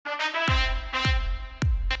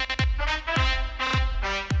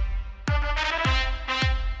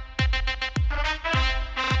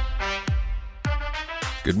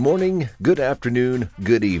Good morning, good afternoon,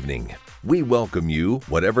 good evening. We welcome you,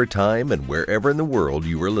 whatever time and wherever in the world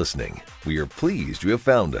you are listening. We are pleased you have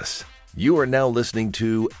found us. You are now listening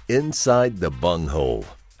to Inside the Bunghole,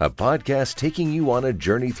 a podcast taking you on a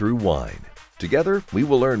journey through wine. Together, we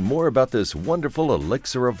will learn more about this wonderful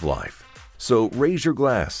elixir of life. So raise your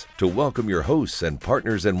glass to welcome your hosts and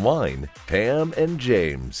partners in wine, Pam and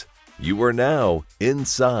James. You are now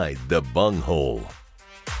inside the bunghole.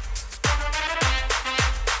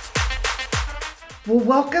 Well,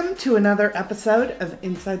 welcome to another episode of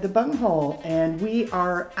Inside the Bunghole, and we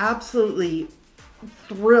are absolutely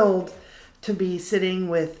thrilled to be sitting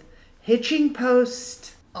with hitching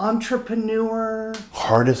post, entrepreneur,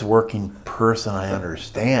 hardest working person I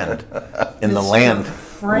understand in the Mr. land.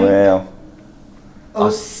 Frank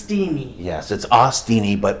Ostini. Yes, it's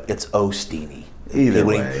Ostini, but it's Ostini. Either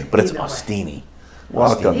way. But it's Either way. Ostini.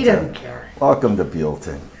 Welcome He doesn't care. Welcome to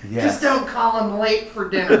Buellton. Just don't call him late for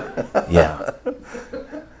dinner. Yeah.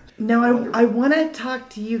 Now, I want to talk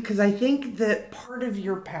to you because I think that part of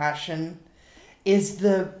your passion is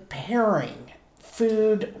the pairing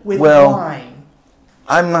food with wine.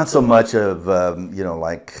 I'm not so much of,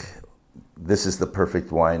 like, this is the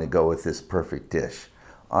perfect wine to go with this perfect dish.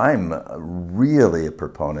 I'm really a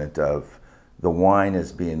proponent of the wine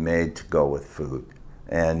is being made to go with food.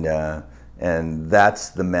 And that's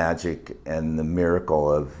the magic and the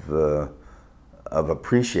miracle of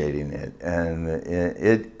appreciating it. And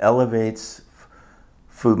it elevates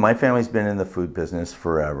food. My family's been in the food business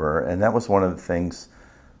forever, and that was one of the things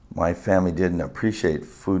my family didn't appreciate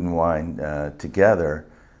food and wine together.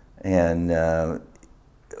 And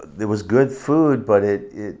it was good food, but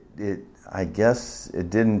it I guess it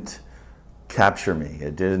didn't capture me.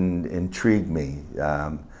 It didn't intrigue me.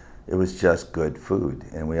 It was just good food,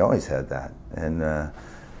 and we always had that. And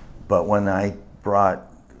but when I brought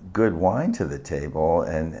good wine to the table,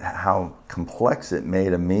 and how complex it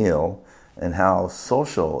made a meal, and how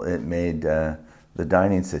social it made the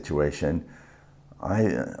dining situation,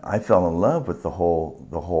 I fell in love with the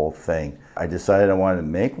whole thing. I decided I wanted to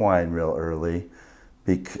make wine real early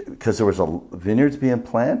because there was vineyards being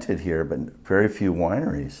planted here, but very few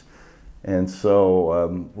wineries. And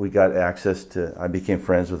so we got access to, I became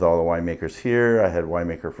friends with all the winemakers here. I had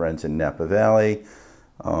winemaker friends in Napa Valley,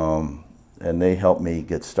 and they helped me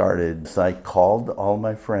get started. So I called all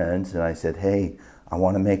my friends and I said, hey, I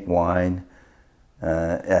want to make wine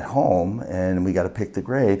at home, and we got to pick the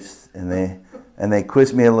grapes. And they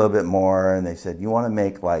quizzed me a little bit more, and they said, you want to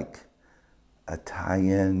make like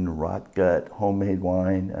Italian rot gut homemade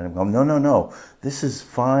wine? And I'm going, no, this is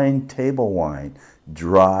fine table wine.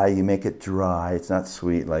 Dry, you make it dry. It's not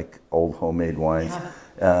sweet like old homemade wines.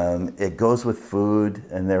 Yeah. It goes with food.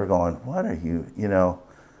 And they were going, what are you,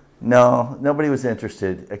 No, nobody was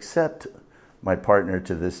interested except my partner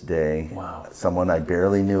to this day. Wow. Someone I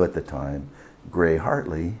barely knew at the time, Gray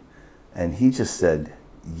Hartley. And he just said,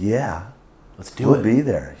 yeah, we'll be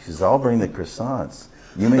there. He says, I'll bring the croissants.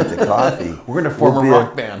 You make the coffee. We're going to form a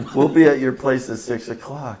rock band. We'll be at your place at 6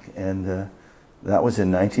 o'clock. And that was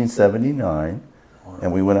in 1979. Wow.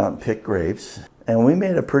 And we went out and picked grapes. And we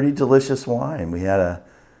made a pretty delicious wine. We had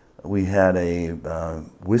a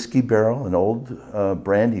whiskey barrel, an old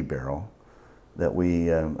brandy barrel, that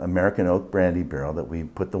American oak brandy barrel that we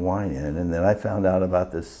put the wine in. And then I found out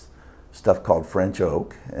about this stuff called French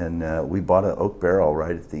oak. And we bought an oak barrel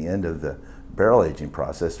right at the end of the barrel aging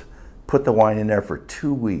process. Put the wine in there for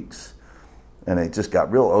 2 weeks, and it just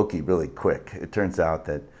got real oaky really quick. It turns out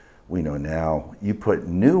that we know now you put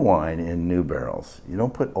new wine in new barrels. You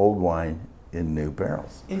don't put old wine in new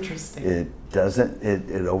barrels. Interesting. It doesn't,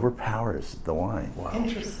 it overpowers the wine. Wow.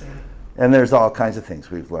 Interesting. And there's all kinds of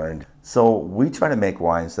things we've learned. So we try to make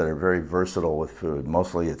wines that are very versatile with food.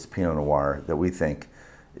 Mostly it's Pinot Noir that we think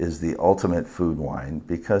is the ultimate food wine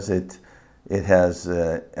because it has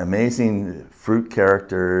amazing fruit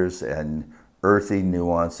characters and earthy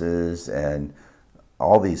nuances and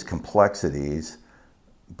all these complexities,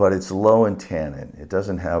 but it's low in tannin. It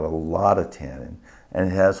doesn't have a lot of tannin,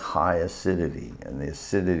 and it has high acidity, and the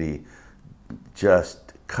acidity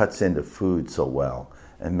just cuts into food so well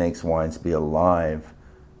and makes wines be alive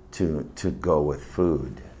to go with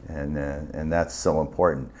food, and that's so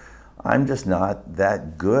important. I'm just not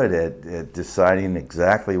that good at deciding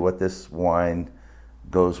exactly what this wine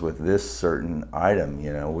goes with this certain item.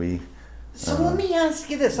 So let me ask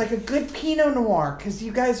you this, like a good Pinot Noir, because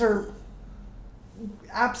you guys are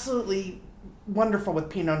absolutely wonderful with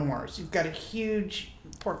Pinot Noirs. You've got a huge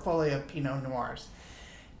portfolio of Pinot Noirs.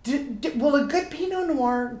 Will a good Pinot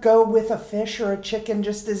Noir go with a fish or a chicken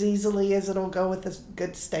just as easily as it'll go with a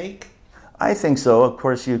good steak? I think so. Of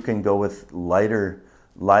course, you can go with lighter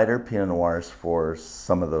lighter Pinot Noirs for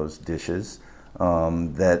some of those dishes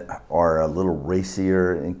that are a little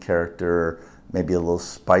racier in character, maybe a little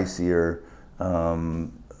spicier.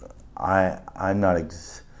 I'm not,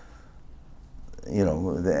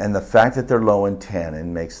 and the fact that they're low in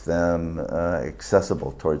tannin makes them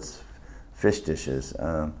accessible towards fish dishes.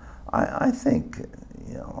 I think,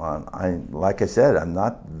 like I said, I'm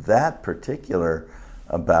not that particular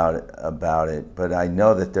about it, but I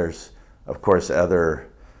know that there's, of course, other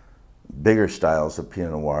bigger styles of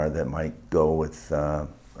Pinot Noir that might go with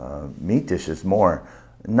meat dishes more.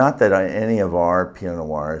 Not that any of our Pinot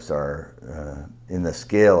Noirs are in the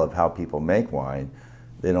scale of how people make wine.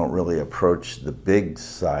 They don't really approach the big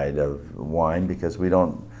side of wine because we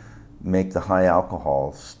don't make the high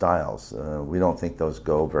alcohol styles. We don't think those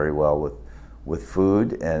go very well with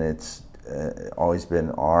food, and it's always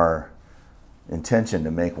been our intention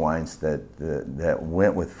to make wines that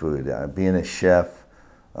went with food. Being a chef,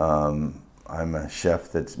 I'm a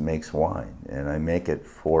chef that makes wine, and I make it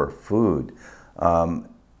for food.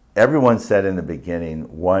 Everyone said in the beginning,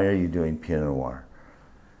 "Why are you doing Pinot Noir?"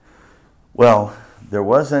 Well, there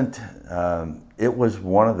wasn't. It was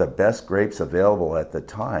one of the best grapes available at the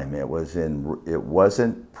time. It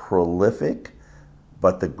wasn't prolific,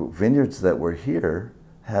 but the vineyards that were here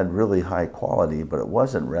had really high quality, but it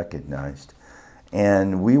wasn't recognized.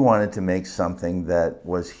 And we wanted to make something that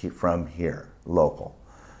was from here, local.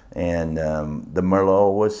 And the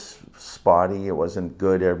Merlot was spotty. It wasn't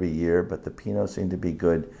good every year, but the Pinot seemed to be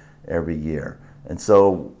good every year. And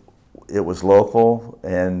so it was local,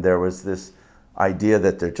 and there was this idea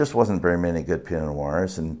that there just wasn't very many good Pinot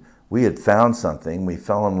Noirs, and we had found something. We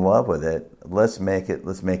fell in love with it. Let's make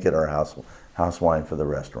it our house wine for the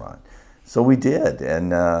restaurant. So we did, and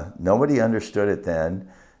nobody understood it then.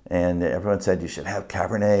 And everyone said you should have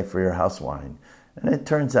Cabernet for your house wine. And it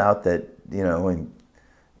turns out that,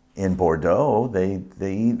 in Bordeaux, they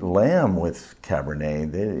eat lamb with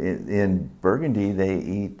Cabernet. In Burgundy, they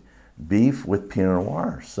eat beef with Pinot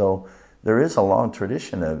Noir. So there is a long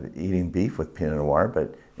tradition of eating beef with Pinot Noir.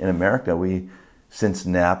 But in America, since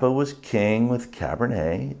Napa was king with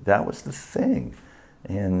Cabernet, that was the thing.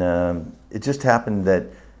 And it just happened that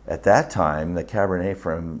at that time, the Cabernet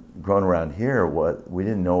from grown around here, we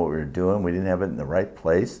didn't know what we were doing. We didn't have it in the right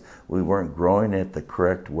place. We weren't growing it the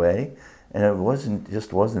correct way, and it wasn't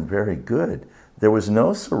very good. There was no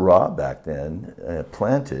Syrah back then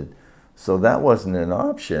planted, so that wasn't an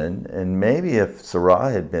option. And maybe if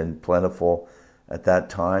Syrah had been plentiful at that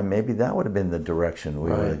time, maybe that would have been the direction we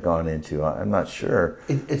would have gone into. I'm not sure.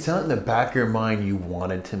 It's not in the back of your mind you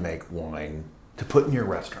wanted to make wine to put in your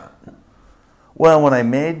restaurant. Well, when I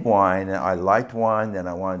made wine, I liked wine, then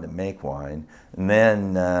I wanted to make wine. And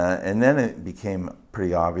then it became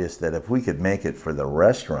pretty obvious that if we could make it for the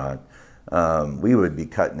restaurant, we would be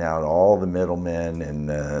cutting out all the middlemen,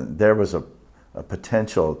 and there was a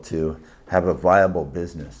potential to have a viable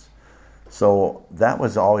business. So that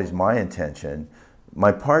was always my intention.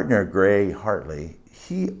 My partner, Gray Hartley,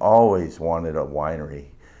 he always wanted a winery.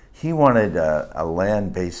 He wanted a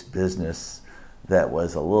land-based business that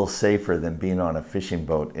was a little safer than being on a fishing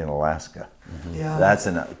boat in Alaska. Mm-hmm. Yeah. That's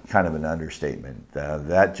kind of an understatement.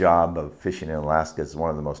 That job of fishing in Alaska is one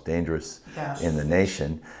of the most dangerous in the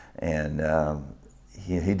nation. And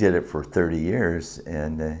he did it for 30 years,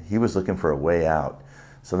 and he was looking for a way out.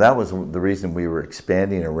 So that was the reason we were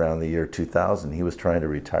expanding around the year 2000. He was trying to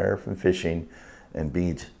retire from fishing and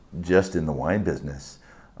be just in the wine business.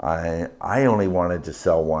 I only wanted to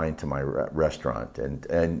sell wine to my restaurant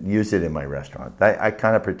and use it in my restaurant. I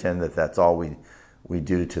kind of pretend that that's all we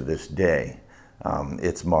do to this day.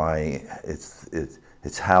 It's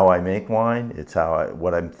how I make wine. It's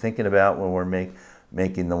what I'm thinking about when we're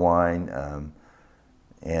making the wine,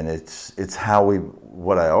 and it's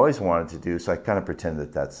what I always wanted to do. So I kind of pretend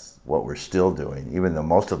that that's what we're still doing, even though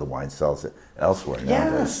most of the wine sells it elsewhere.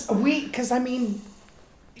 Yes, because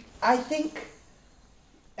I think.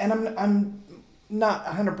 And I'm not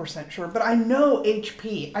 100% sure, but I know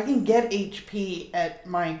HP. I can get HP at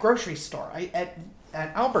my grocery store, at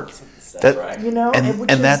Albertsons. That's right.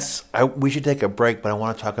 And we should take a break, but I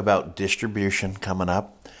want to talk about distribution coming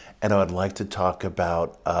up, and I would like to talk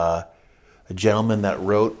about a gentleman that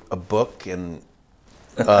wrote a book and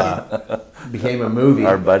became a movie.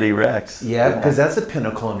 Our buddy Rex. Yeah, because that's a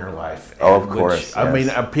pinnacle in your life. Of course. Yes. I mean,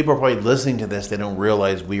 people are probably listening to this. They don't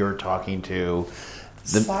realize we are talking to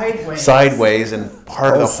Sideways, and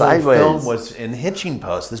part of the whole film was in Hitching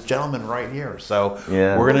Post. This gentleman right here. So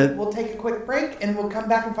we'll take a quick break and we'll come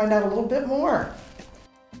back and find out a little bit more.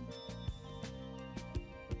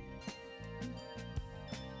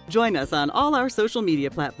 Join us on all our social media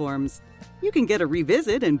platforms. You can get a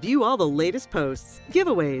revisit and view all the latest posts,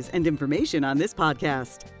 giveaways, and information on this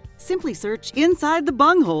podcast. Simply search Inside the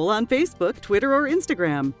Bunghole on Facebook, Twitter, or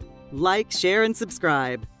Instagram. Like, share, and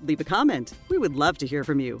subscribe. Leave a comment. We would love to hear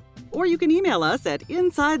from you. Or you can email us at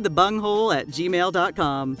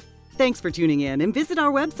insidethebunghole@gmail.com. Thanks for tuning in, and visit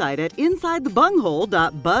our website at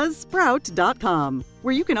insidethebunghole.buzzsprout.com,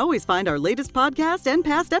 where you can always find our latest podcast and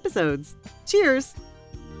past episodes. Cheers!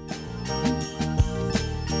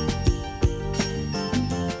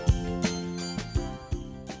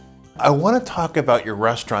 I want to talk about your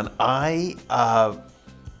restaurant. I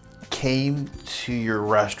came to your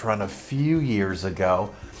restaurant a few years ago,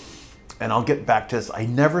 and I'll get back to this. I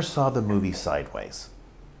never saw the movie Sideways.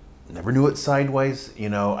 Never knew it Sideways. You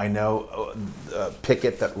know, I know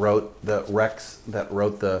Pickett that wrote Rex that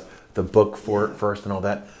wrote the book for it first and all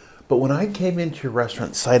that. But when I came into your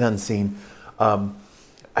restaurant, sight unseen, I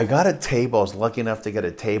got a table. I was lucky enough to get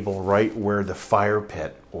a table right where the fire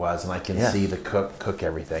pit was, and I can see the cook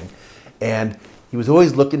everything. And he was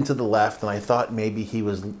always looking to the left, and I thought maybe he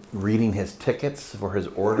was reading his tickets for his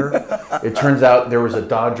order. It turns out there was a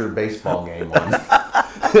Dodger baseball game on.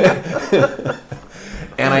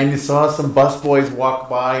 And I saw some busboys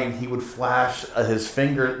walk by, and he would flash his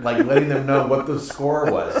finger, like letting them know what the score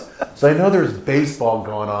was. So I know there's baseball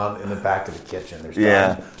going on in the back of the kitchen. There's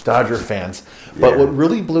Dodger fans. But what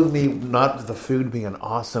really blew me, not the food being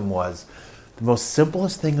awesome, was the most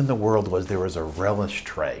simplest thing in the world was there was a relish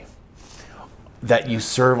tray that you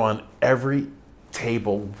serve on every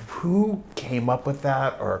table. Who came up with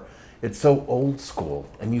that? Or it's so old school,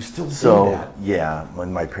 and you still do that. Yeah,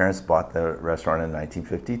 when my parents bought the restaurant in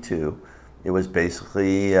 1952, it was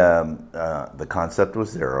basically, the concept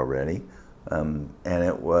was there already, and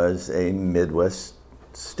it was a Midwest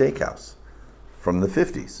steakhouse from the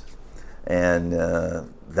 50s. And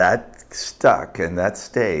that stuck, and that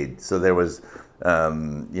stayed. So there was, it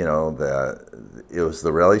was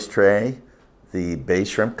the relish tray. The bay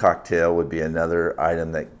shrimp cocktail would be another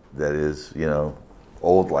item that is,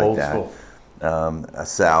 old like that. School. A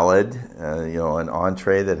salad, an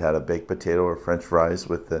entree that had a baked potato or French fries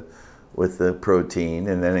with the protein,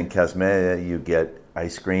 and then in Casmea you get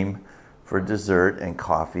ice cream for dessert and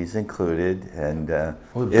coffee's included, and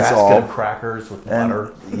it's all of crackers with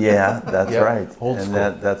butter. Yeah, that's right. Old and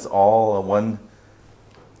school. that's all one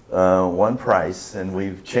price. And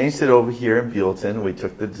we've changed it over here in Buellton. We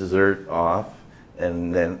took the dessert off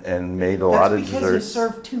and made a lot of That's because desserts. you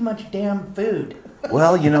serve too much damn food.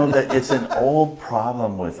 Well, that it's an old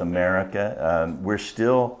problem with America. We're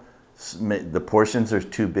still, the portions are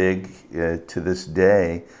too big to this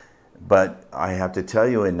day. But I have to tell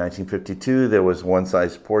you, in 1952, there was one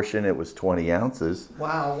size portion. It was 20 ounces.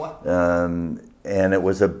 Wow. And it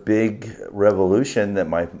was a big revolution that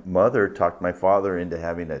my mother talked my father into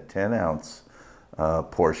having a 10-ounce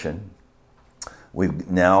portion.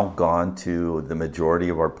 We've now gone to the majority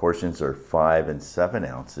of our portions are 5 and 7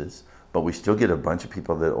 ounces. But we still get a bunch of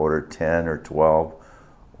people that order 10 or 12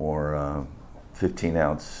 or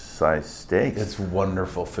 15-ounce size steaks. It's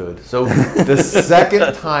wonderful food. So the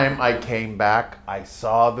second time I came back, I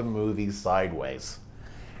saw the movie Sideways.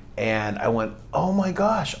 And I went, oh my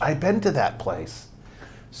gosh, I've been to that place.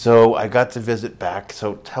 So I got to visit back.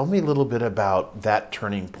 So tell me a little bit about that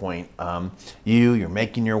turning point. You're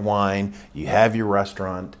making your wine, you have your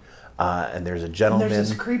restaurant. And there's a gentleman. And there's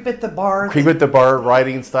this creep at the bar.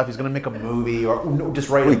 Writing stuff. He's going to make a movie or just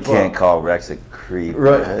write a book. We can't call Rex a creep.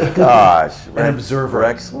 Right. Gosh. An observer.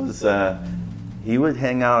 Rex was, he would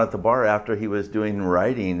hang out at the bar after he was doing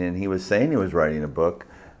writing, and he was saying he was writing a book.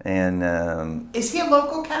 And Is he a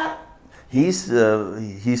local cat? he's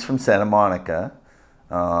from Santa Monica.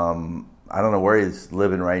 I don't know where he's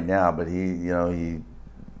living right now, but he's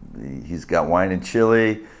got wine and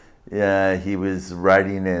chili. Yeah, he was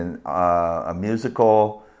writing in a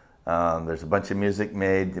musical. There's a bunch of music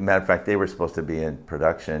made. As a matter of fact, they were supposed to be in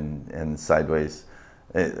production in Sideways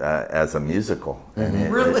as a musical. Mm-hmm.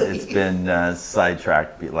 And Really? it's been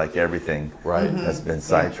sidetracked, like everything has been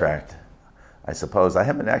sidetracked. I suppose I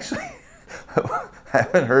haven't actually, I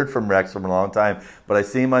haven't heard from Rex for a long time, but I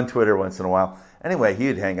see him on Twitter once in a while. Anyway,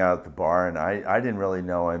 he'd hang out at the bar, and I didn't really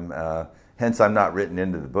know him. Hence, I'm not written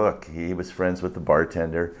into the book. He was friends with the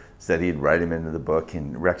bartender, said he'd write him into the book,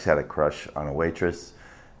 and Rex had a crush on a waitress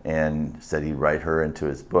and said he'd write her into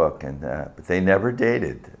his book, and but they never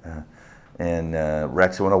dated.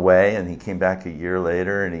 Rex went away, and he came back a year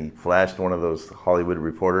later, and he flashed one of those Hollywood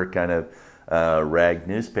Reporter kind of rag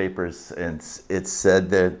newspapers, and it said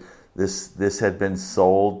that this had been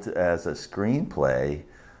sold as a screenplay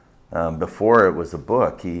before it was a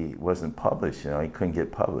book. He wasn't published, he couldn't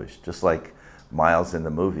get published. Just like Miles in the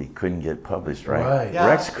movie couldn't get published, right? Right. Yeah.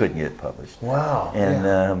 Rex couldn't get published. Wow.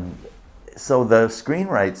 And so the screen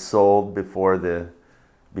rights sold before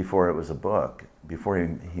it was a book, before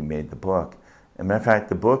he made the book. As a matter of fact,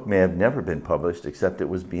 the book may have never been published, except it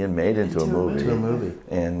was being made into a movie. To a movie.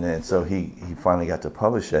 And so he finally got to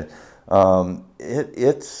publish it.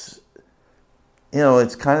 It's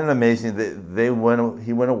it's kind of amazing that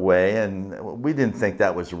he went away, and we didn't think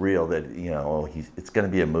that was real. That it's going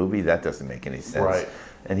to be a movie. That doesn't make any sense. Right.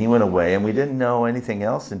 And he went away, and we didn't know anything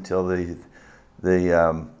else until the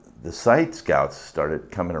site scouts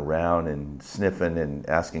started coming around and sniffing and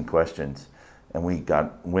asking questions, and we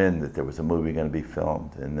got wind that there was a movie going to be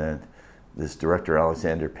filmed, and then this director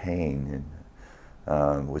Alexander Payne,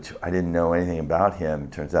 which I didn't know anything about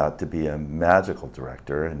him, turns out to be a magical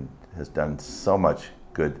director and has done so many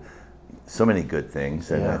good things.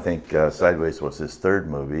 And Yeah. I think Sideways was his third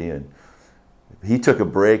movie, and he took a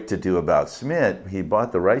break to do About Schmidt. He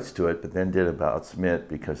bought the rights to it, but then did About Schmidt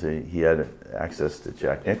because he had access to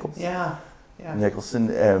Jack Nicholson,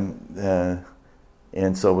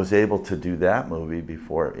 and so was able to do that movie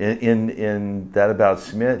before. In that About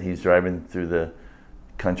Schmidt, he's driving through the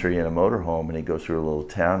country in a motorhome, and he goes through a little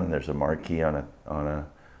town, and there's a marquee on a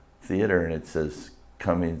theater, and it says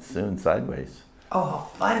 "Coming soon, Sideways." Oh,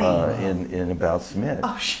 funny. In About Schmidt.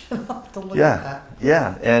 Oh, shit, I'll have to look at that.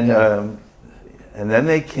 Yeah, and then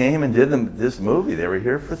they came and did this movie. They were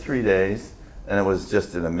here for 3 days, and it was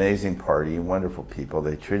just an amazing party. Wonderful people.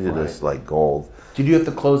 They treated us like gold. Did you have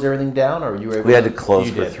to close everything down, or you were able We had to close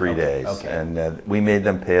You for did. 3 days, Okay. and we made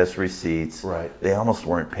them pay us receipts. Right. They almost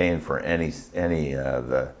weren't paying for any of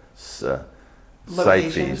the site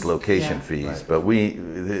Locations? fees, location Yeah. fees, Right. but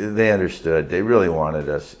they understood. They really wanted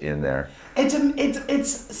us in there.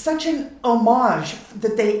 It's such an homage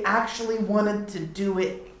that they actually wanted to do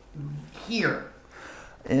it here.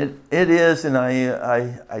 It is, and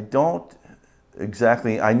I don't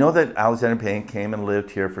exactly. I know that Alexander Payne came and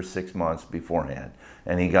lived here for 6 months beforehand,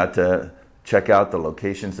 and he got to check out the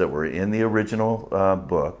locations that were in the original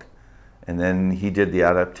book, and then he did the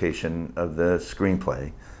adaptation of the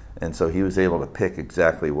screenplay, and so he was able to pick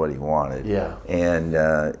exactly what he wanted. Yeah. And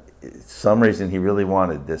some reason he really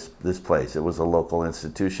wanted this place. It was a local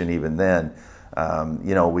institution even then.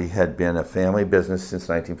 We had been a family business since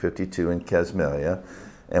 1952 in Casmelia,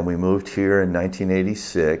 and we moved here in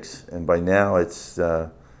 1986. And by now it's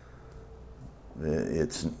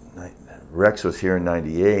Rex was here in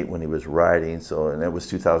 '98 when he was writing. And it was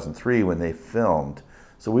 2003 when they filmed.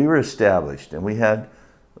 So we were established, and we had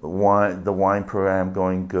the wine program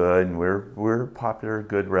going good, and we're a popular,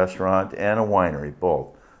 good restaurant and a winery,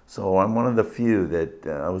 both. So I'm one of the few that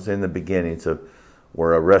I was in the beginnings of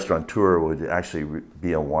where a restaurateur would actually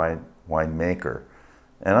be a winemaker.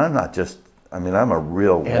 And I'm not just, I'm a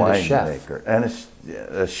real winemaker and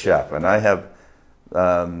a chef. And I have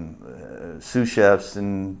sous chefs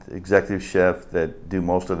and executive chef that do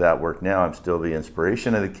most of that work now. I'm still the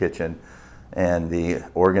inspiration of the kitchen and the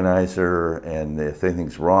organizer, and if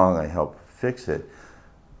anything's wrong, I help fix it.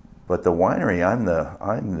 But the winery, I'm the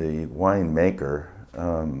winemaker.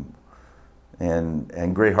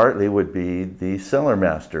 And Gray Hartley would be the cellar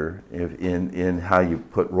master in how you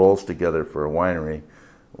put rolls together for a winery.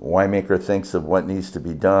 Winemaker thinks of what needs to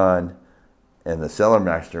be done, and the cellar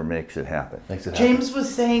master makes it happen. James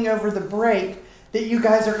was saying over the break that you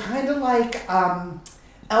guys are kind of like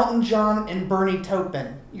Elton John and Bernie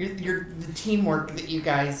Taupin. You're the teamwork that you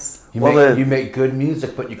guys. You make good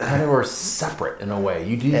music, but you kind of are separate in a way.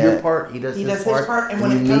 You do your part, he does his part, and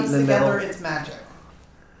when it you meet comes in the together, middle. it's magic.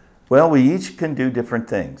 Well, we each can do different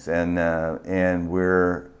things, and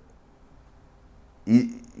we're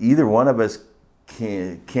either one of us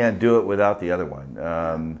can't do it without the other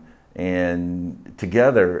one, and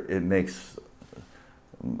together it makes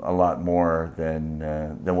a lot more than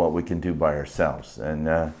what we can do by ourselves.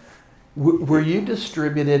 And Were you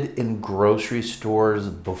distributed in grocery stores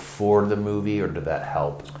before the movie, or did that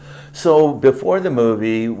help? so before the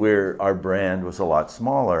movie, our brand was a lot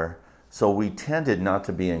smaller. So we tended not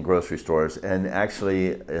to be in grocery stores, and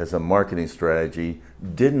actually, as a marketing strategy,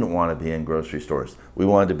 didn't want to be in grocery stores. We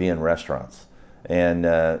wanted to be in restaurants and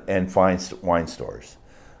fine wine stores.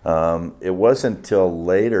 It wasn't until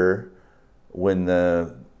later when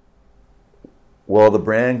the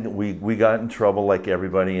brand, we got in trouble like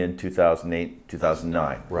everybody in 2008,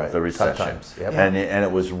 2009, Right. the recession, Tough times. Yep. and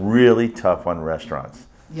it was really tough on restaurants.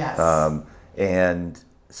 Yes. And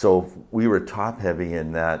so we were top heavy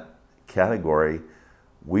in that category.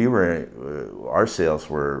 Our sales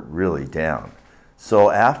were really down. So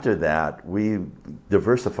after that, we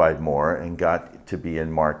diversified more and got to be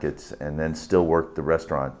in markets, and then still worked the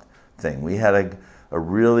restaurant thing. We had a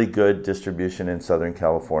really good distribution in Southern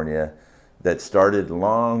California that started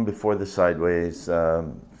long before the Sideways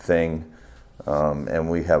thing, and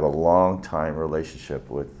we have a long time relationship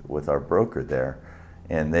with our broker there,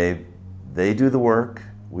 and they do the work.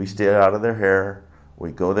 We stay out of their hair.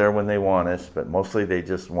 We go there when they want us, but mostly they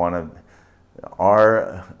just want to.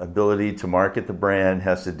 Our ability to market the brand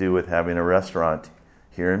has to do with having a restaurant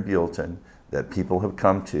here in Buellton that people have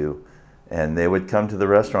come to, and they would come to the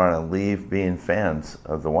restaurant and leave being fans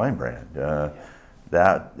of the wine brand.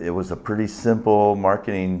 That it was a pretty simple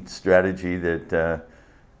marketing strategy that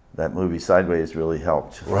movie Sideways really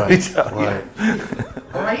helped. Right, right.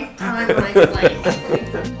 Right time, right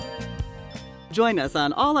place. Join us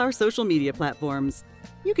on all our social media platforms.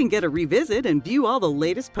 You can get a revisit and view all the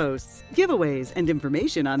latest posts, giveaways, and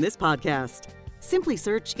information on this podcast. Simply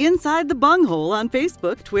search Inside the Bunghole on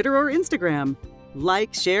Facebook, Twitter, or Instagram.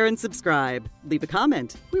 Like, share, and subscribe. Leave a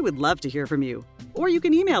comment. We would love to hear from you. Or you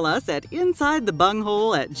can email us at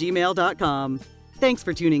insidethebunghole@gmail.com. Thanks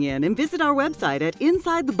for tuning in, and visit our website at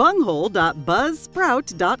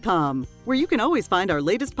insidethebunghole.buzzsprout.com, where you can always find our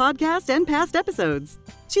latest podcast and past episodes.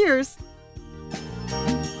 Cheers!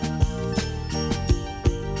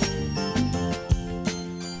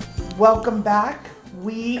 Welcome back.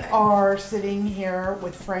 We are sitting here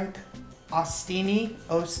with Frank Ostini,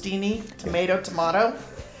 tomato,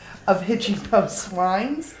 of Hitching Post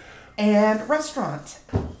Wines and Restaurant.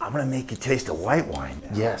 I'm going to make you taste a white wine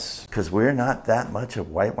now. Yes. Because we're not that much of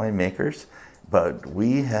white wine makers, but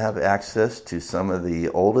we have access to some of the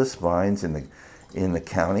oldest vines in the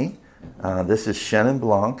county. This is Chenin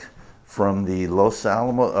Blanc from the Los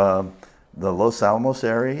Alamos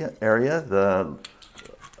area, the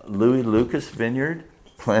Louis Lucas Vineyard,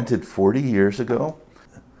 planted 40 years ago.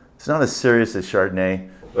 It's not as serious as Chardonnay,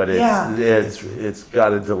 but it's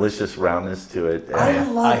got a delicious roundness to it. I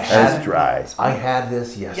love it's dry. I had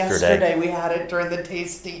this yesterday. Yesterday we had it during the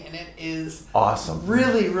tasting, and it is Awesome.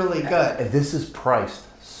 really, really good. And this is priced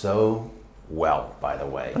so well, by the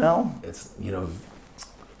way. Well, It's,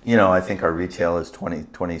 I think our retail is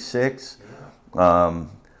 26.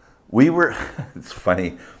 We were, it's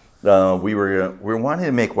funny, we were wanting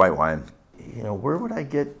to make white wine. Where would I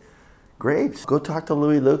get grapes? Go talk to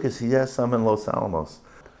Louis Lucas. He has some in Los Alamos.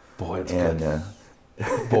 boy, it's good.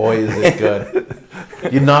 Boy, is it good.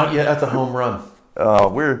 You're not yet at the home run.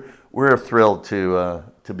 We're thrilled to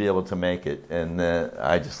be able to make it, and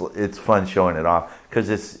it's fun showing it off because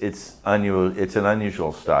it's unusual. It's an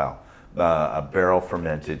unusual style, a barrel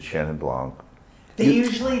fermented Chenin Blanc. They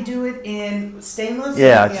usually do it in stainless?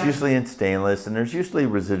 Yeah, it's usually in stainless, and there's usually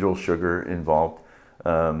residual sugar involved.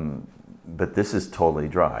 But this is totally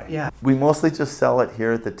dry. Yeah. We mostly just sell it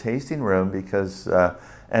here at the tasting room because,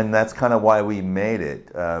 and that's kind of why we made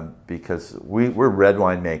it, because we're red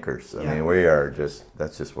wine makers. I mean,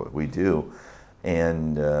 that's just what we do.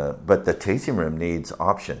 And, but the tasting room needs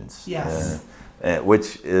options. Yes.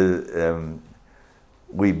 Which is,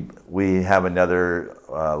 we have another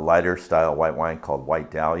lighter style white wine called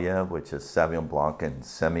White Dahlia, which is Sauvignon Blanc and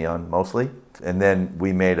Semillon mostly. And then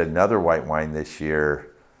we made another white wine this year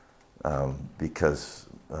because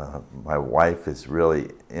my wife is really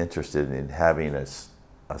interested in having a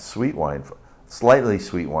sweet wine, slightly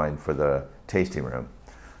sweet wine for the tasting room.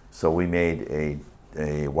 So we made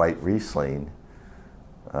a white Riesling,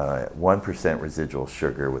 1% residual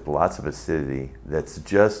sugar with lots of acidity that's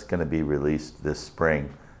just going to be released this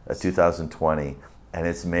spring, 2020, and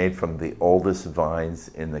it's made from the oldest vines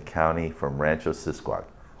in the county from Rancho Sisquoc.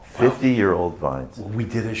 50-year-old vines. We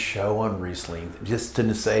did a show on Riesling just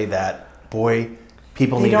to say that, boy,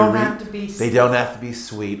 people They need don't to have to be They don't have to be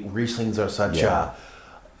sweet. Rieslings are such Yeah.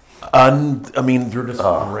 they're just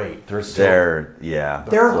great. They're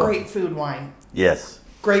They're a great food wine. Yes.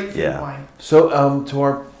 Great food Yeah. wine. So, to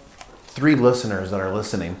our 3 listeners that are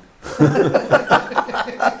listening,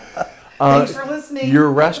 Thanks for listening.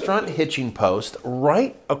 your restaurant Hitching Post,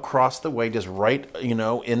 right across the way, just right,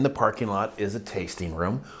 in the parking lot is a tasting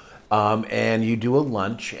room. And you do a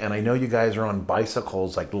lunch, and I know you guys are on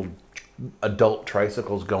bicycles, like little adult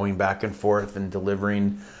tricycles going back and forth and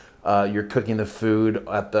delivering. You're cooking the food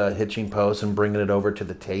at the Hitching Post and bringing it over to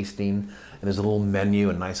the tasting. And there's a little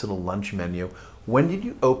menu, a nice little lunch menu. When did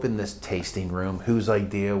you open this tasting room? Whose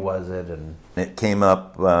idea was it? And It came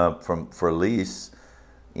up for lease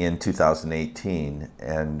in 2018,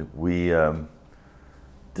 and we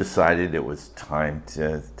decided it was time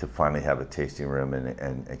to finally have a tasting room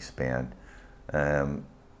and expand.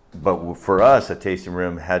 But for us, a tasting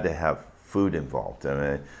room had to have food involved.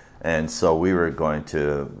 And so we were going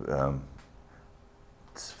to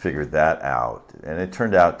figure that out. And it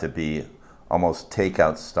turned out to be almost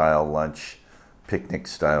takeout style lunch, picnic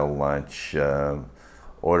style lunch.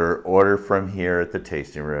 Order from here at the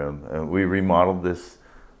tasting room. We remodeled this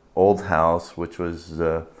old house, which was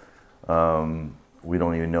we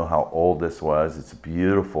don't even know how old this was. It's a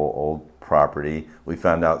beautiful old property. We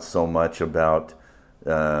found out so much about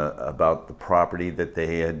the property, that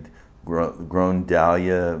they had grown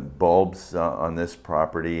dahlia bulbs on this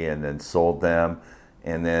property and then sold them,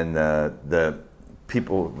 and then the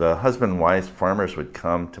husband and wife farmers would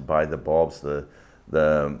come to buy the bulbs. The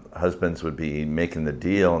husbands would be making the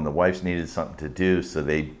deal, and the wives needed something to do, so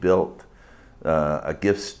they built a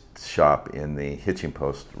gift shop in the Hitching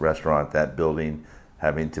Post restaurant, that building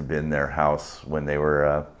having to been their house when they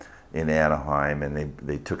were in Anaheim, and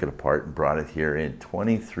they took it apart and brought it here in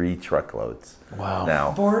 23 truckloads. Wow.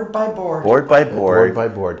 Now, Board by board. Board by board. Board by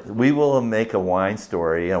board. We will make a wine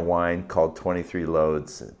story, a wine called 23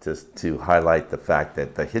 Loads, just to highlight the fact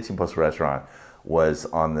that the Hitching Post restaurant was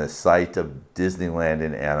on the site of Disneyland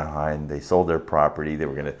in Anaheim. They sold their property.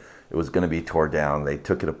 It was gonna be torn down. They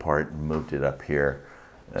took it apart and moved it up here.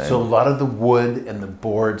 So a lot of the wood and the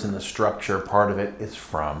boards and the structure, part of it is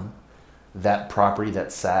from that property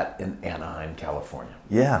that sat in Anaheim, California.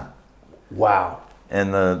 Yeah. Wow.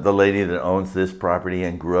 And the lady that owns this property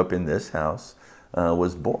and grew up in this house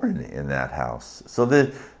was born in that house. So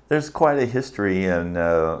there's quite a history, and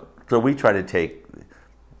so we try to take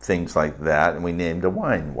things like that, and we named a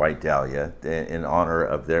wine White Dahlia in honor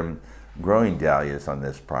of them growing dahlias on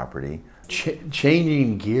this property.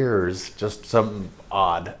 Changing gears, just something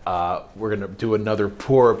odd. We're going to do another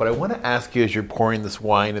pour, but I want to ask you, as you're pouring this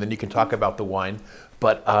wine, and then you can talk about the wine,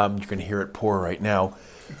 but you're going to hear it pour right now.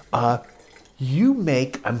 You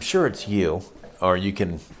make, I'm sure it's you, or you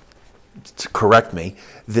can correct me,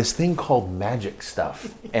 this thing called Magic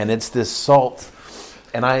Stuff, and it's this salt.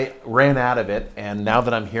 And I ran out of it, and now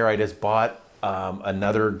that I'm here, I just bought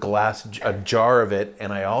another a jar of it,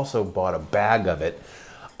 and I also bought a bag of it.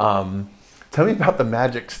 Tell me about the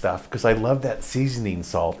Magic Stuff, because I love that seasoning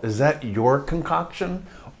salt. Is that your concoction,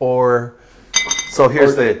 or? So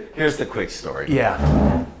here's the quick story.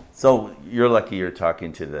 Yeah. So you're lucky you're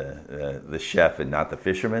talking to the chef and not the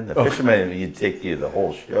fisherman. The fisherman, you'd take you the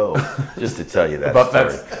whole show just to tell you that about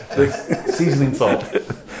story. That the seasoning salt.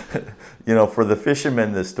 You know, for the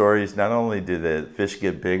fishermen, the stories, not only do the fish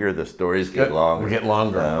get bigger, the stories get longer. Get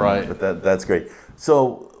longer, right. But that's great.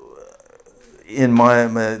 So in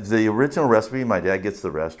the original recipe, my dad gets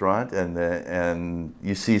the restaurant, and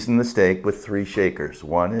you season the steak with 3 shakers.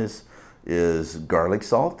 One is garlic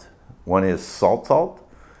salt, one is salt,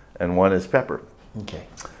 and one is pepper. Okay.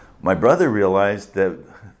 My brother realized that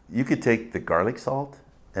you could take the garlic salt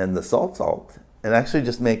and the salt and actually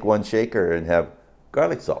just make 1 shaker and have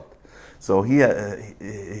garlic salt. So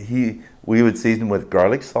we would season with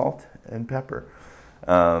garlic salt and pepper.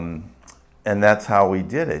 And that's how we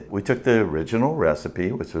did it. We took the original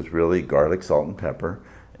recipe, which was really garlic, salt, and pepper,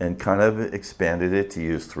 and kind of expanded it to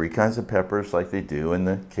use 3 kinds of peppers like they do in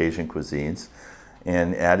the Cajun cuisines,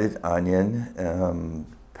 and added onion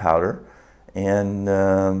powder, and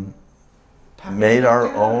made our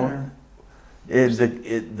own.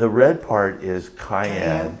 The red part is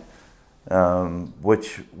cayenne.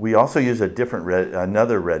 Which we also use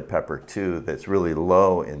another red pepper too. That's really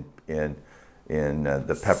low in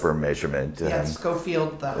the pepper measurement. Yeah,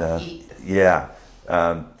 Schofield heat. Yeah,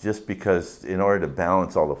 just because in order to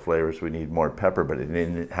balance all the flavors, we need more pepper, but it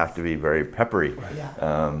didn't have to be very peppery.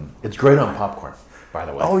 Yeah. It's great on popcorn, by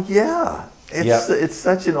the way. Oh yeah, it's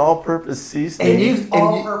such an all-purpose seasoning.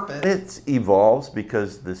 All-purpose. It evolves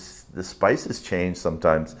because the spices change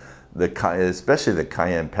sometimes. Especially the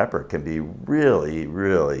cayenne pepper can be really,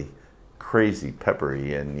 really crazy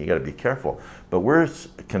peppery, and you got to be careful. But we're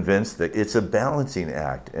convinced that it's a balancing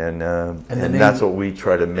act, and that's what we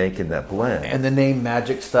try to make in that blend. And the name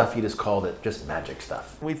Magic Stuff, you just called it just Magic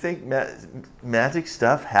Stuff. We think magic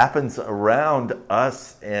stuff happens around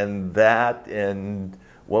us and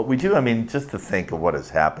what we do. I mean, just to think of what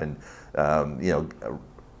has happened. A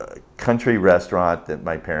country restaurant that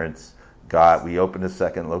my parents got. We opened a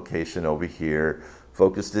second location over here,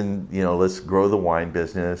 focused in, let's grow the wine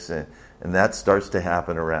business, and that starts to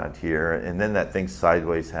happen around here, and then that thing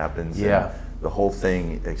sideways happens. Yeah. The whole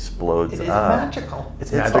thing explodes It is up. magical.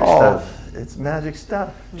 It's magic stuff. It's magic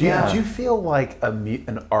stuff. Do you feel like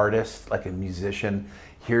an artist, like a musician,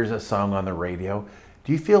 hears a song on the radio?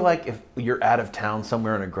 Do you feel like if you're out of town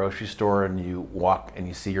somewhere in a grocery store and you walk and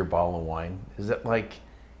you see your bottle of wine, is it like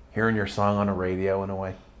hearing your song on a radio in a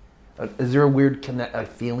way? Is there a weird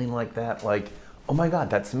feeling like that? Like, oh my God,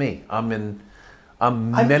 that's me. I'm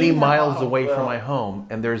many miles away from my home,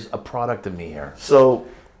 and there's a product of me here. So,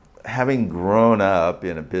 having grown up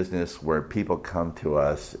in a business where people come to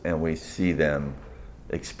us and we see them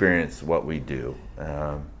experience what we do,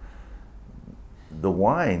 the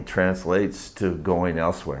wine translates to going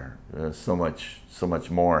elsewhere so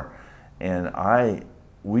much more, and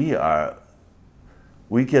we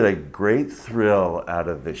get a great thrill out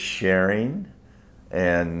of the sharing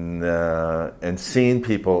and seeing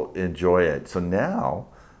people enjoy it. So now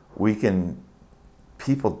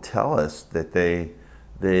people tell us that they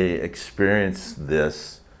experience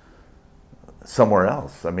this somewhere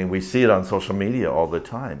else. I mean, we see it on social media all the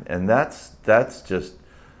time, and that's just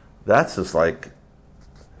like,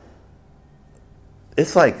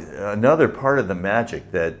 it's like another part of the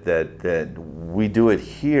magic that we do it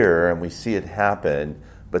here and we see it happen,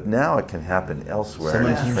 but now it can happen elsewhere.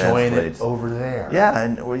 Someone's enjoying it over there. Yeah,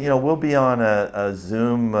 and we'll be on a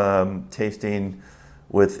Zoom tasting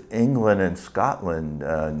with England and Scotland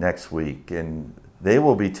next week, and they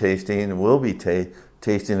will be tasting, and we'll be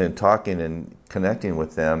tasting and talking and connecting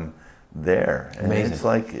with them there. And amazing. It's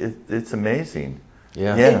like it's amazing.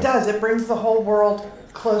 Yeah. It does. It brings the whole world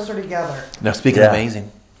closer together. Now, speaking of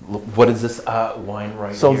amazing, what is this wine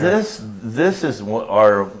right so here? So this is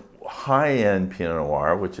our high-end Pinot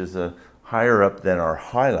Noir, which is higher up than our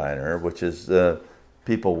Highliner, which is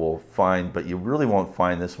people will find, but you really won't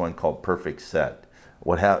find this one called Perfect Set.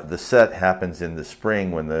 The set happens in the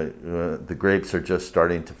spring when the grapes are just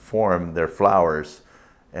starting to form their flowers,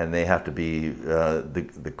 and they have to be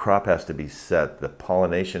the crop has to be set. The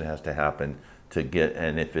pollination has to happen to get,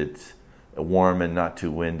 and if it's warm and not too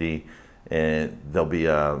windy, and there'll be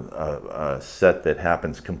a set that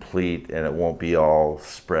happens complete, and it won't be all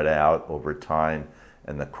spread out over time,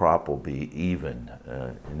 and the crop will be even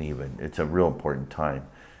and even. It's a real important time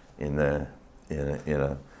in a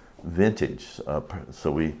vintage.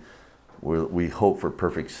 So we hope for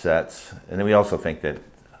perfect sets, and then we also think that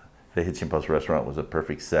the Hitching Post restaurant was a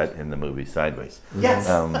perfect set in the movie Sideways. Yes.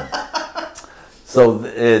 So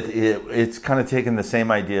it's kind of taken the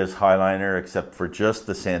same idea as Highliner, except for just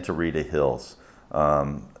the Santa Rita Hills,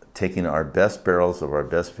 taking our best barrels of our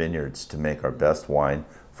best vineyards to make our best wine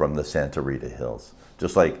from the Santa Rita Hills.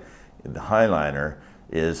 Just like the Highliner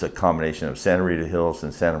is a combination of Santa Rita Hills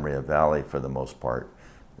and Santa Maria Valley for the most part.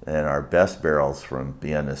 And our best barrels from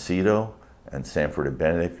Bien Nacido and Sanford and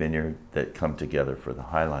Benedict Vineyard that come together for the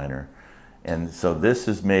Highliner. And so this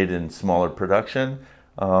is made in smaller production.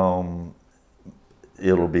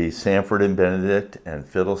 It'll be Sanford and Benedict and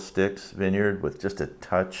Fiddlesticks Vineyard with just a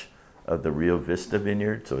touch of the Rio Vista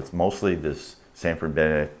Vineyard. So it's mostly this Sanford and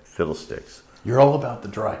Benedict Fiddlesticks. You're all about the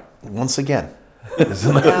dry. Once again.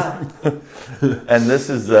 Yeah. And this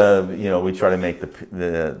is, we try to make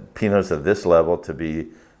the Pinots of this level to be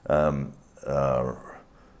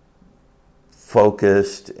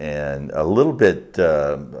focused and a little bit,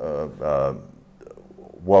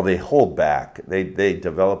 while they hold back, they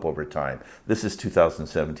develop over time. This is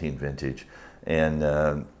 2017 vintage,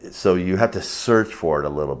 and so you have to search for it a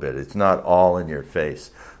little bit. It's not all in your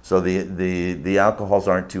face. So the alcohols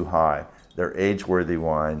aren't too high. They're age-worthy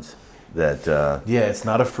wines that... it's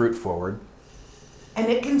not a fruit forward.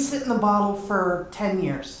 And it can sit in the bottle for 10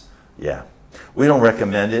 years. Yeah. We don't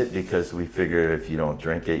recommend it because we figure if you don't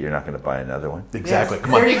drink it, you're not going to buy another one. Exactly. Yes.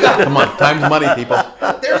 Come on. There you go. Come on. Time's money, people.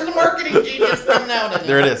 There's the marketing genius coming out of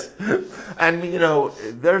There it is. And,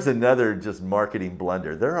 there's another just marketing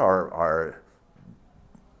blunder. There are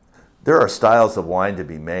styles of wine to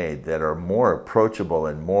be made that are more approachable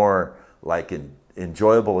and more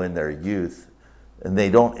enjoyable in their youth. And they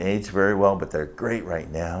don't age very well, but they're great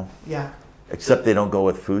right now. Yeah. Except they don't go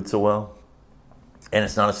with food so well. And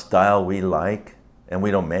it's not a style we like, and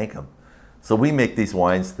we don't make them. So we make these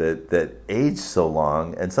wines that age so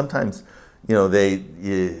long, and sometimes,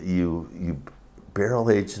 you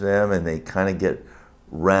barrel age them, and they kind of get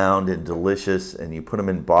round and delicious, and you put them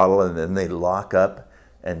in bottle, and then they lock up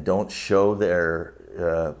and don't show their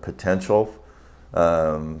potential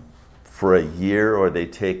for a year, or they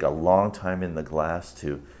take a long time in the glass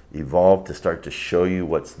to evolve to start to show you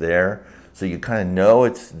what's there. So you kind of know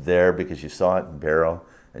it's there because you saw it in barrel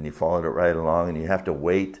and you followed it right along, and you have to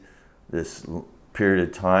wait this period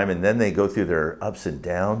of time, and then they go through their ups and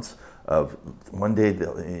downs of one day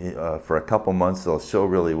for a couple months they'll show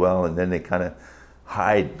really well, and then they kind of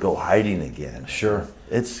go hiding again. Sure.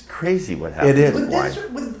 It's crazy what happens It is. with wine.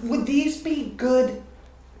 Would these be good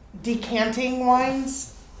decanting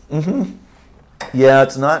wines? Mm-hmm. Yeah,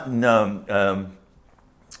 it's not...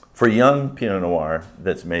 for young Pinot Noir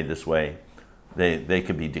that's made this way, they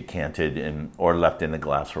could be decanted or left in the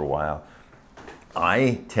glass for a while.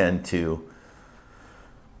 I tend to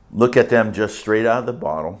look at them just straight out of the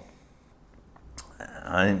bottle,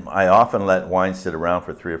 I often let wine sit around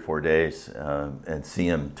for 3 or 4 days and see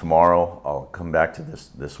them tomorrow. I'll come back to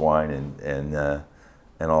this wine and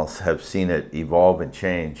I'll have seen it evolve and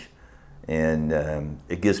change, and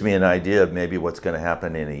it gives me an idea of maybe what's going to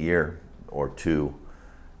happen in a year or two.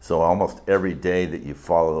 So almost every day that you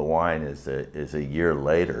follow the wine is a year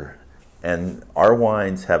later, and our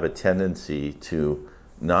wines have a tendency to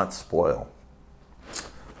not spoil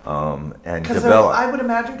and develop. I would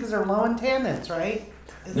imagine because they're low in tannins, right?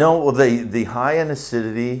 No, well, the high in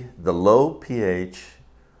acidity, the low pH,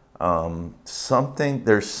 there's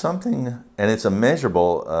something, and it's a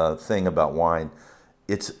measurable thing about wine.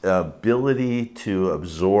 Its ability to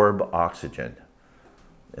absorb oxygen.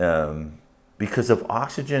 Because if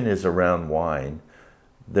oxygen is around wine,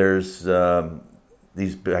 there's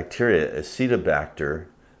these bacteria, Acetobacter,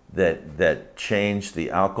 that change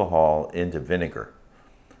the alcohol into vinegar.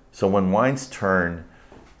 So when wines turn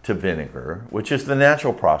to vinegar, which is the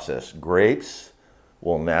natural process, grapes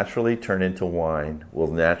will naturally turn into wine,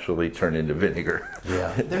 will naturally turn into vinegar.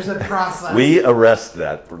 Yeah. There's a process. We arrest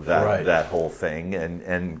that Right. whole thing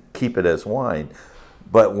and keep it as wine.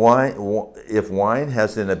 But if wine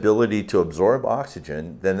has an ability to absorb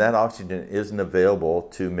oxygen, then that oxygen isn't available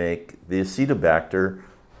to make the Acetobacter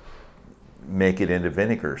make it into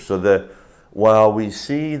vinegar. So while we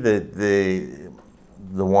see that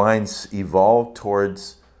the wines evolve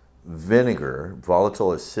towards vinegar,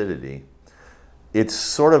 volatile acidity, it's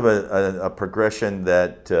sort of a progression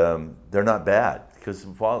that they're not bad, because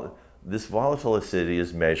this volatile acidity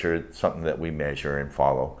is measured, something that we measure and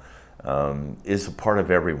follow, is a part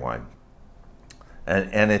of every wine.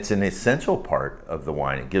 And it's an essential part of the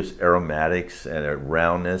wine. It gives aromatics and a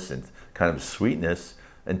roundness and kind of sweetness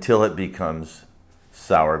until it becomes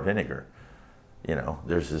sour vinegar.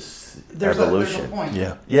 There's this evolution. There's a point.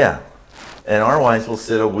 Yeah. Yeah. And our wines will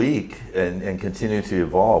sit a week and continue to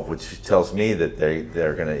evolve, which tells me that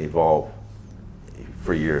they're going to evolve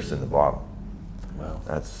for years in the bottle. Wow.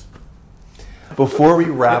 That's Before we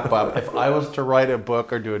wrap up, if I was to write a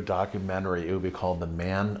book or do a documentary, it would be called The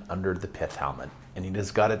Man Under the Pith Helmet. And you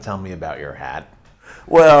just got to tell me about your hat.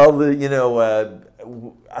 well, the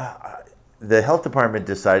health department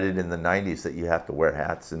decided in the 90s that you have to wear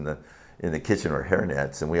hats in the kitchen or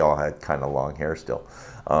hairnets, and we all had kind of long hair still.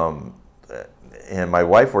 And my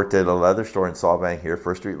wife worked at a leather store in Sawbank here,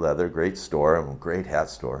 First Street Leather, great store, and great hat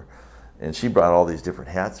store. And she brought all these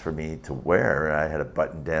different hats for me to wear. I had a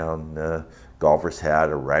button-down golfer's hat,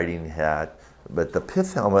 a riding hat, but the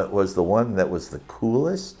pith helmet was the one that was the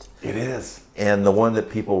coolest. It is. And the one that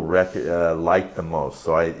people liked the most.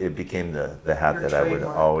 So it became the hat Your that I would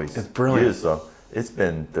trademark. always It's brilliant. use. So it's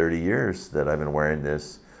been 30 years that I've been wearing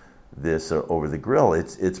this over the grill.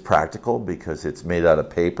 It's practical because it's made out of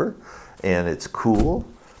paper, and it's cool.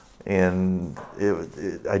 And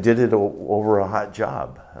I did it over a hot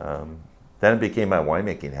job. Then it became my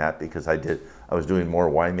winemaking hat because I was doing more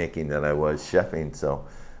winemaking than I was chefing. So,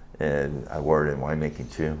 and I wore it in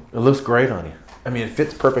winemaking too. It looks great on you. I mean, it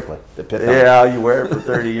fits perfectly. The pith helmet. Yeah, you wear it for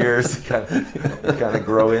 30 years, you kind of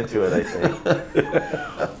grow into it, I think.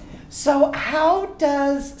 So how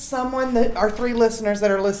does our 3 listeners that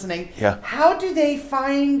are listening, Yeah. how do they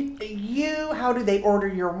find you? How do they order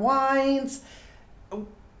your wines? I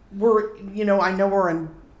know we're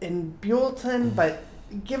in Buellton, but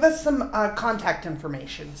give us some contact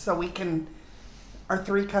information so we can, our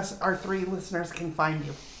three listeners can find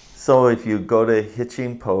you. So if you go to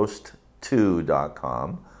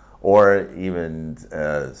hitchingpost2.com, or even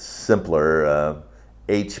simpler,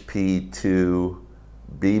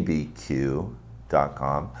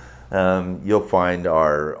 hp2bbq.com, you'll find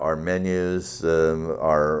our menus, and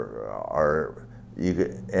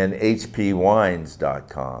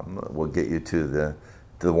hpwines.com will get you to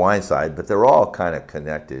the wine side, but they're all kind of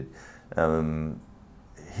connected.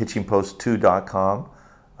 Hitchingpost2.com.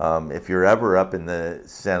 If you're ever up in the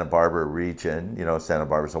Santa Barbara region, Santa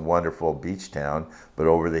Barbara's a wonderful beach town, but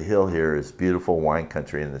over the hill here is beautiful wine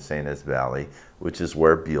country in the St. Eds Valley, which is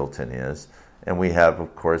where Buellton is. And we have,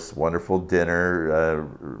 of course, wonderful dinner,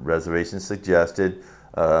 reservations suggested.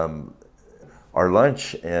 Our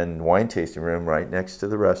lunch and wine tasting room right next to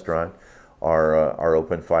the restaurant are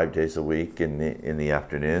open 5 days a week in the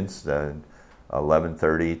afternoons,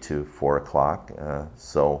 11:30 to 4 o'clock.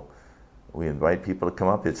 So we invite people to come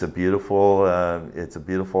up. It's a beautiful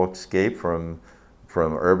escape from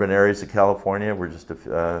urban areas of California. We're just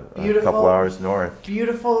a couple hours north.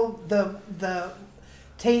 Beautiful. The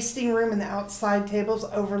tasting room and the outside tables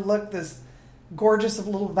overlook this gorgeous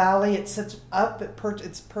little valley. It sits up.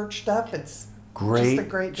 It's perched up. It's great, Just a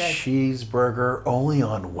great day. cheeseburger only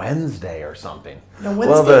on Wednesday or something. No,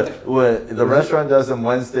 Well, Wednesday. the restaurant does them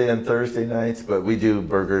Wednesday and Thursday nights, but we do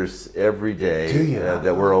burgers every day. Do you?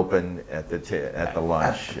 That we're open at the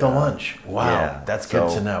lunch. At the lunch. Wow, yeah, that's good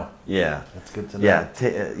so- to know. Yeah, That's good to know.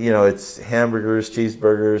 Yeah, it's hamburgers,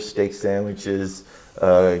 cheeseburgers, steak sandwiches,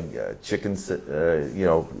 chicken,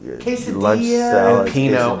 Quesadilla. lunch salads, And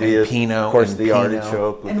Pinot, quesadillas, of course, and the Pinot.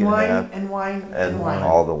 artichoke we and can wine, have, and wine, and wine.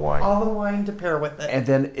 all the wine. All the wine to pair with it. And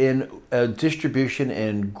then in distribution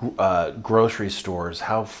in grocery stores,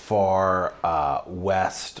 how far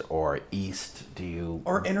west or east do you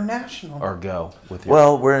Or international. or go with your?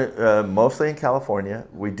 Well, we're mostly in California.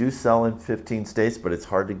 We do sell in 15 states, but it's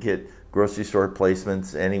hard to get grocery store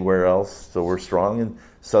placements anywhere else. So we're strong in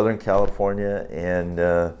Southern California, and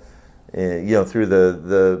through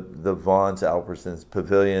the Vons, Albertsons,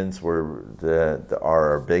 Pavilions, were are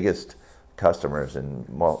our biggest customers, and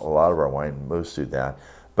a lot of our wine moves through that.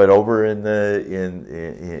 But over in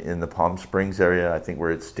the Palm Springs area, I think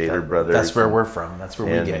we're at Stater Brothers. That's where we're from. That's where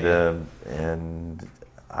we get you. And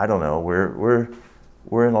I don't know. We're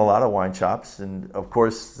in a lot of wine shops, and of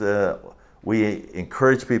course we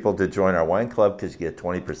encourage people to join our wine club because you get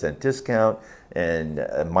 20% discount and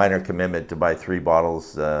a minor commitment to buy 3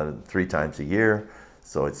 bottles 3 times a year.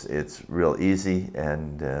 So it's real easy,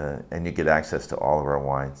 and you get access to all of our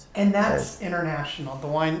wines. And that's international. The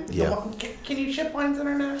wine. Yeah. Can you ship wines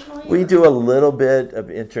internationally? We do a little bit of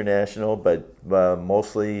international, but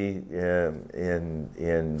mostly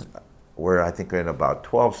in where I think we're in about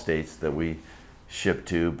 12 states that we ship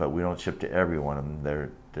to, but we don't ship to every one of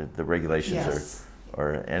them. The regulations Yes.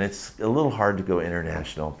 are, and it's a little hard to go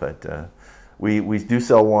international, but we do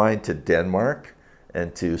sell wine to Denmark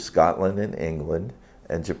and to Scotland and England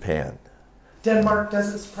and Japan. Denmark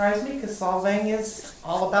doesn't surprise me because Solvang is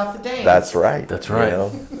all about the Danes. That's right. That's right.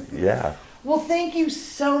 Yeah. Well, thank you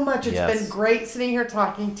so much. It's Yes. been great sitting here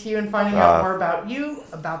talking to you and finding out more about you,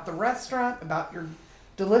 about the restaurant, about your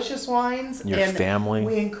delicious wines. Your and family.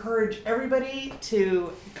 We encourage everybody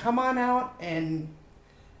to come on out and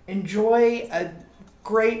enjoy a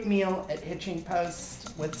great meal at Hitching Post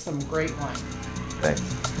with some great wine. Thanks.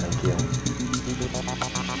 Thank you.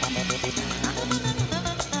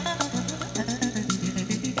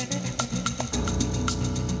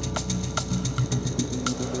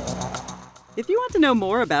 If you want to know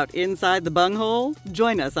more about Inside the Bunghole,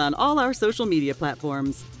 join us on all our social media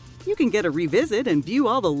platforms. You can get a revisit and view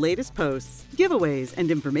all the latest posts, giveaways,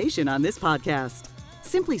 and information on this podcast.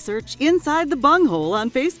 Simply search Inside the Bunghole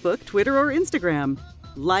on Facebook, Twitter, or Instagram.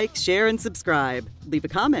 Like, share, and subscribe. Leave a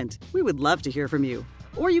comment. We would love to hear from you.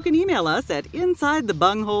 Or you can email us at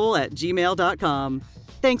insidethebunghole@gmail.com.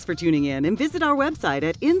 Thanks for tuning in, and visit our website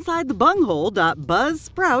at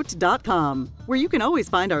insidethebunghole.buzzsprout.com, where you can always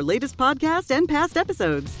find our latest podcast and past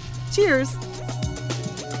episodes. Cheers!